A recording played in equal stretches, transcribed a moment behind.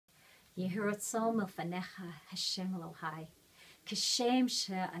Yehiratzom milfanecha Hashem Elohai. Kashem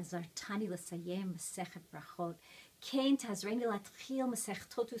she'azartani l'sayem Masechet Brachot. Kein tazreni latchil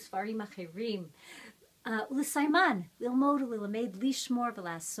Masechtot u'sfarim acherim. U'l'sayman lilmod u'lilamed lishmor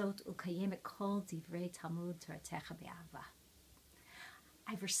v'lasot u'kayem et kol divrei Talmud Toratecha be'ava.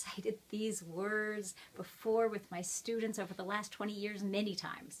 I've recited these words before with my students over the last 20 years many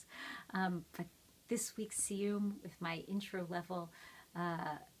times. But this week's Siyum with my intro level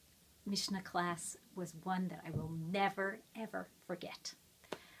Mishnah class was one that I will never, ever forget.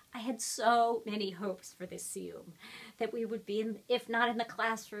 I had so many hopes for this Siyum, that we would be, if not in the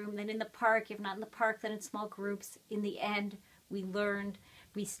classroom, then in the park, if not in the park, then in small groups. In the end, we learned,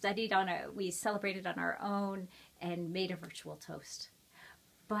 we studied we celebrated on our own and made a virtual toast.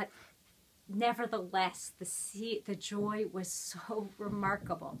 But nevertheless, the joy was so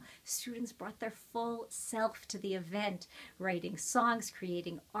remarkable. Students brought their full self to the event, writing songs,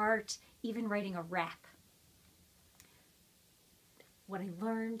 creating art, even writing a rap. What I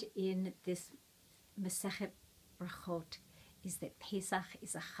learned in this Masechet Brachot is that Pesach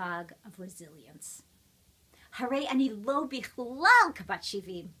is a chag of resilience. Harei ani lo bichlal kabat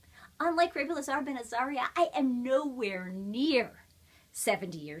shivim. Unlike Rabbi Lazar ben Azariah, I am nowhere near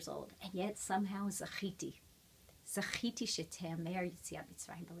 70 years old, and yet somehow Zachiti sheteamer Yetziat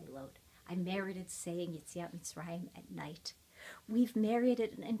Mitzrayim b'leilot. I merited saying Yetziat Mitzrayim at night. We've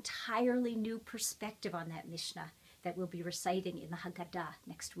merited an entirely new perspective on that Mishnah that we'll be reciting in the Haggadah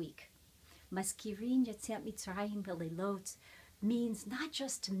next week. Maskirin Yetziat Mitzrayim b'leilot means not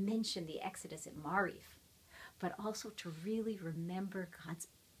just to mention the Exodus at Mariv, but also to really remember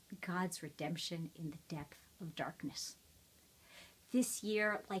God's redemption in the depth of darkness. This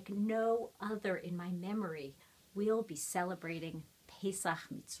year, like no other in my memory, we'll be celebrating Pesach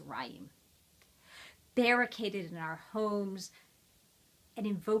Mitzrayim. Barricaded in our homes and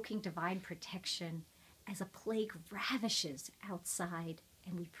invoking divine protection as a plague ravishes outside,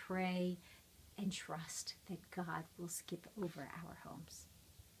 and we pray and trust that God will skip over our homes.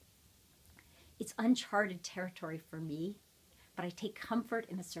 It's uncharted territory for me, but I take comfort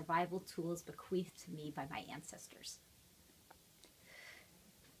in the survival tools bequeathed to me by my ancestors.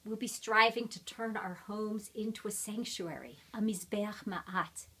 We'll be striving to turn our homes into a sanctuary, a mizbeach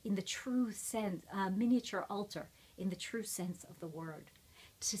ma'at, in the true sense, a miniature altar, in the true sense of the word,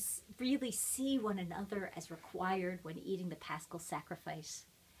 to really see one another as required when eating the paschal sacrifice,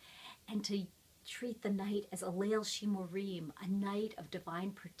 and to treat the night as a leil shimurim, a night of divine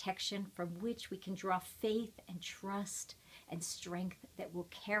protection from which we can draw faith and trust and strength that will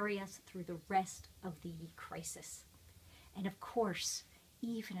carry us through the rest of the crisis. And of course,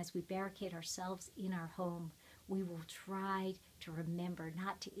 even as we barricade ourselves in our home, we will try to remember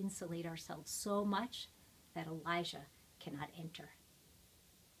not to insulate ourselves so much that Elijah cannot enter.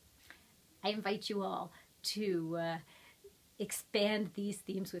 I invite you all to expand these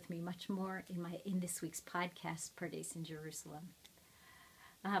themes with me much more in this week's podcast, Pardes in Jerusalem.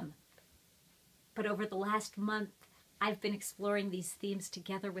 But over the last month, I've been exploring these themes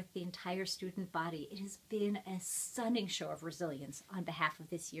together with the entire student body. It has been a stunning show of resilience on behalf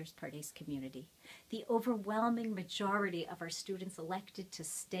of this year's Pardes community. The overwhelming majority of our students elected to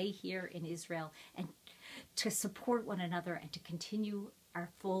stay here in Israel and to support one another and to continue our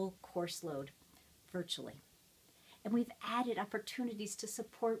full course load virtually. And we've added opportunities to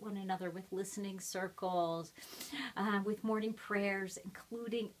support one another with listening circles, with morning prayers,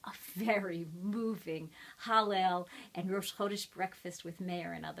 including a very moving Hallel and Rosh Chodesh breakfast with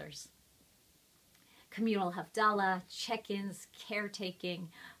Meir and others. Communal Havdalah, check-ins, caretaking,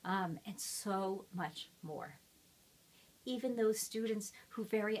 and so much more. Even those students who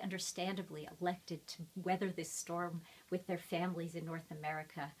very understandably elected to weather this storm with their families in North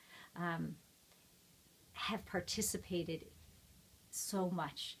America have participated so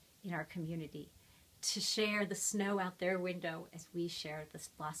much in our community to share the snow out their window as we share the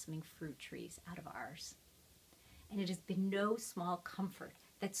blossoming fruit trees out of ours. And it has been no small comfort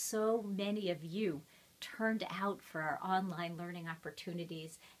that so many of you turned out for our online learning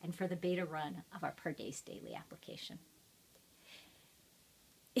opportunities and for the beta run of our Pardes daily application.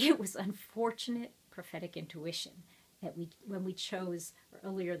 It was unfortunate prophetic intuition that when we chose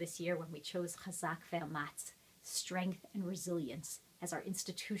earlier this year, when we chose Chazak ve'amatz, strength and resilience, as our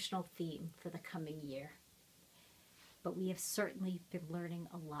institutional theme for the coming year. But we have certainly been learning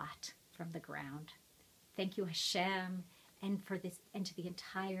a lot from the ground. Thank you, Hashem, and to the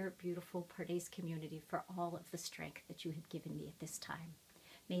entire beautiful Pardes community for all of the strength that you have given me at this time.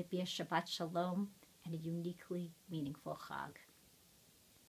 May it be a Shabbat Shalom and a uniquely meaningful Chag.